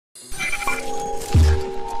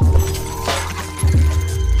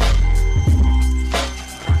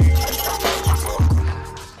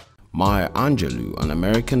Maya Angelou, an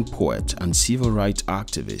American poet and civil rights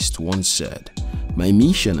activist, once said, "My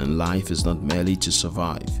mission in life is not merely to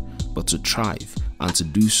survive, but to thrive, and to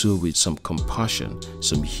do so with some compassion,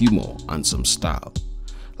 some humor, and some style."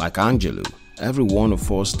 Like Angelou, every one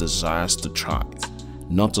of us desires to thrive,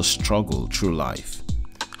 not to struggle through life.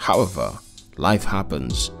 However, life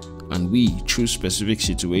happens, and we, through specific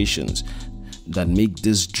situations that make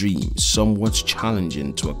this dream somewhat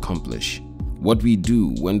challenging to accomplish. What we do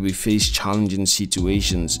when we face challenging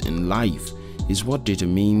situations in life is what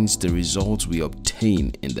determines the results we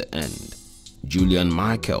obtain in the end. Julian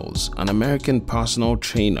Michaels, an American personal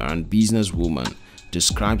trainer and businesswoman,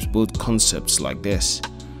 describes both concepts like this: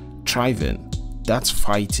 thriving, that's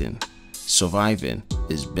fighting; surviving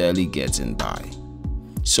is barely getting by.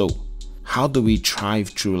 So, how do we thrive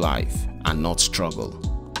through life and not struggle?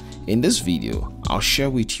 In this video, I'll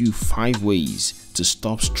share with you 5 ways to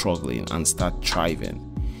stop struggling and start thriving.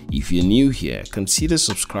 If you're new here, consider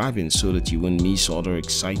subscribing so that you won't miss other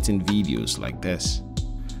exciting videos like this.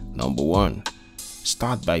 Number 1.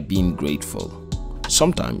 Start by being grateful.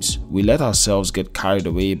 Sometimes we let ourselves get carried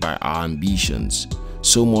away by our ambitions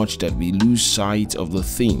so much that we lose sight of the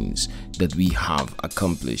things that we have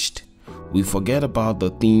accomplished. We forget about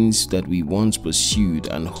the things that we once pursued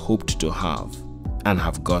and hoped to have and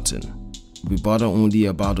have gotten. We bother only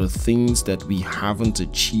about the things that we haven't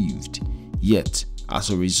achieved, yet as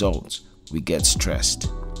a result, we get stressed.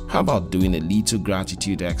 How about doing a little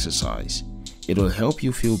gratitude exercise? It will help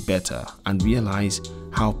you feel better and realize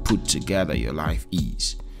how put together your life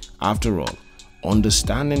is. After all,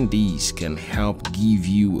 understanding these can help give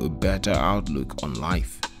you a better outlook on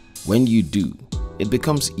life. When you do, it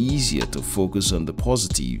becomes easier to focus on the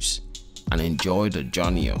positives and enjoy the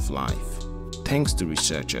journey of life. Thanks to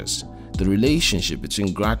researchers, the relationship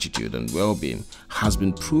between gratitude and well-being has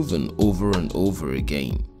been proven over and over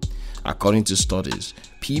again. According to studies,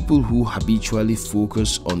 people who habitually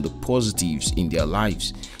focus on the positives in their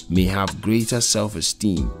lives may have greater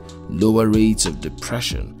self-esteem, lower rates of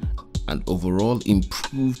depression, and overall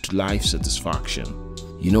improved life satisfaction.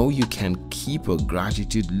 You know, you can keep a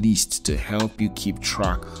gratitude list to help you keep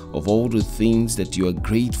track of all the things that you are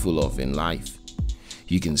grateful of in life.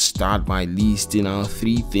 You can start by listing out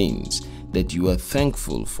 3 things that you are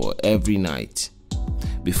thankful for every night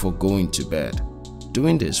before going to bed.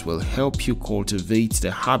 Doing this will help you cultivate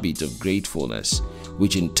the habit of gratefulness,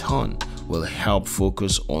 which in turn will help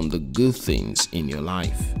focus on the good things in your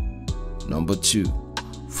life. Number 2.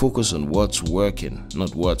 Focus on what's working,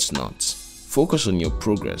 not what's not. Focus on your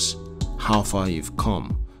progress, how far you've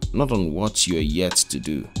come, not on what you're yet to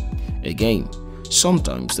do. Again,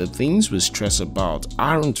 sometimes the things we stress about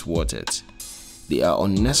aren't worth it. They are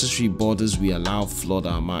unnecessary borders we allow flood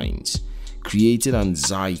our minds, creating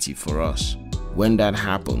anxiety for us. When that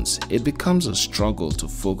happens, it becomes a struggle to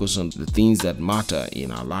focus on the things that matter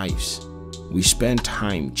in our lives. We spend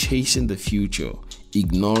time chasing the future,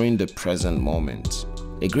 ignoring the present moment.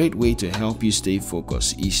 A great way to help you stay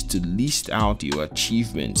focused is to list out your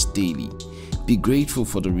achievements daily. Be grateful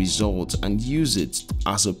for the results and use it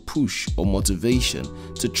as a push or motivation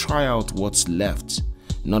to try out what's left,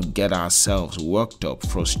 not get ourselves worked up,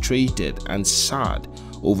 frustrated, and sad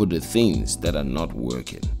over the things that are not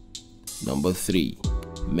working. Number 3.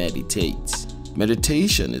 Meditate.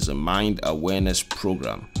 Meditation is a mind awareness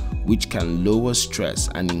program which can lower stress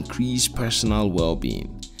and increase personal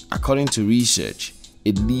well-being. According to research,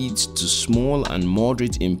 it leads to small and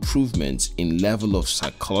moderate improvements in level of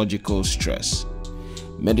psychological stress.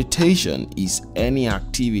 Meditation is any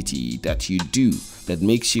activity that you do that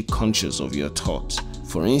makes you conscious of your thoughts.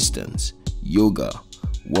 For instance, yoga,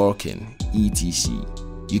 walking, etc.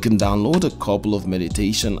 You can download a couple of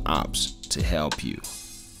meditation apps to help you.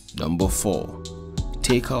 Number 4.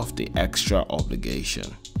 Take off the extra obligation.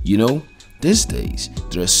 You know, these days,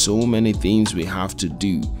 there are so many things we have to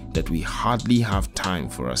do that we hardly have time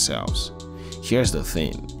for ourselves. Here's the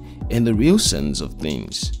thing, in the real sense of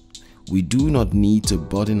things, we do not need to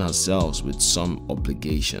burden ourselves with some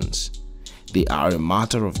obligations. They are a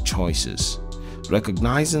matter of choices.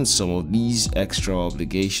 Recognizing some of these extra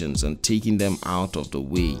obligations and taking them out of the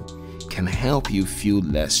way can help you feel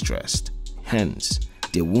less stressed. Hence,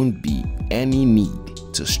 there won't be any need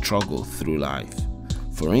to struggle through life.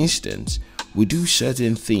 For instance, we do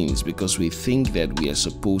certain things because we think that we are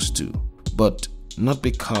supposed to, but not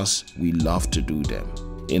because we love to do them.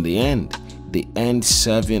 In the end, they end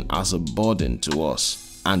serving as a burden to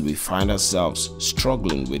us, and we find ourselves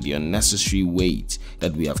struggling with the unnecessary weight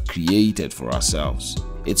that we have created for ourselves.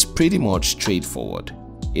 It's pretty much straightforward.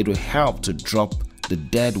 It will help to drop the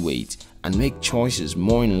dead weight and make choices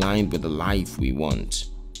more in line with the life we want.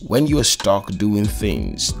 When you are stuck doing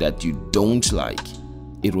things that you don't like,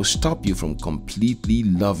 it will stop you from completely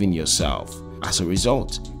loving yourself. As a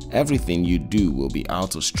result, everything you do will be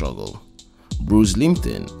out of struggle. Bruce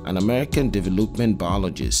Lipton, an American development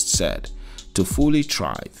biologist, said, "To fully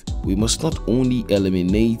thrive, we must not only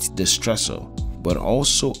eliminate the stressor, but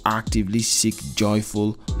also actively seek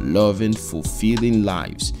joyful, loving, fulfilling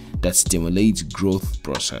lives that stimulate growth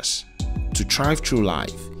process. To thrive through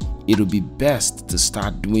life, it would be best to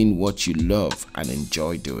start doing what you love and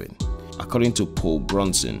enjoy doing." According to Paul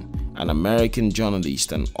Brunson, an American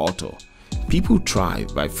journalist and author, people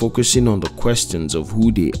thrive by focusing on the questions of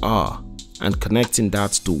who they are and connecting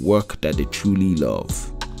that to work that they truly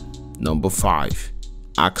love. Number 5.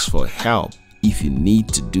 Ask for help if you need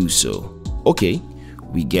to do so. Okay,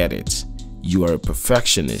 we get it. You are a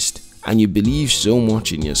perfectionist and you believe so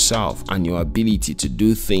much in yourself and your ability to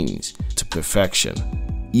do things to perfection.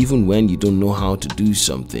 Even when you don't know how to do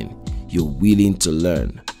something, you're willing to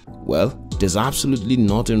learn. Well, there's absolutely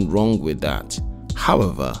nothing wrong with that.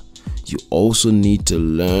 However, you also need to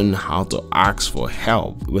learn how to ask for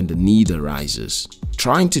help when the need arises.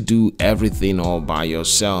 Trying to do everything all by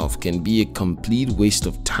yourself can be a complete waste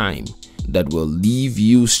of time that will leave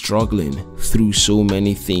you struggling through so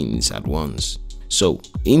many things at once. So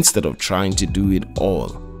instead of trying to do it all,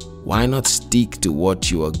 why not stick to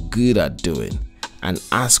what you are good at doing and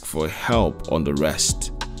ask for help on the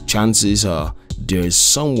rest? Chances are there is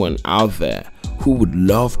someone out there who would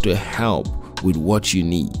love to help with what you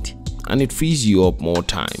need, and it frees you up more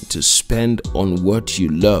time to spend on what you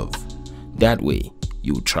love. That way,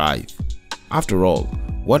 you'll thrive. After all,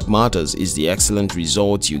 what matters is the excellent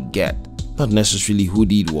results you get, not necessarily who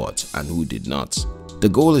did what and who did not. The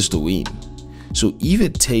goal is to win. So if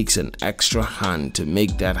it takes an extra hand to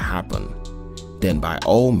make that happen, then by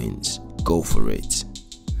all means, go for it.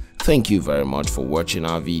 Thank you very much for watching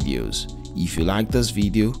our videos. If you like this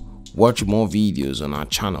video, watch more videos on our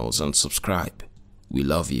channels and subscribe. We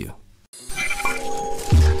love you.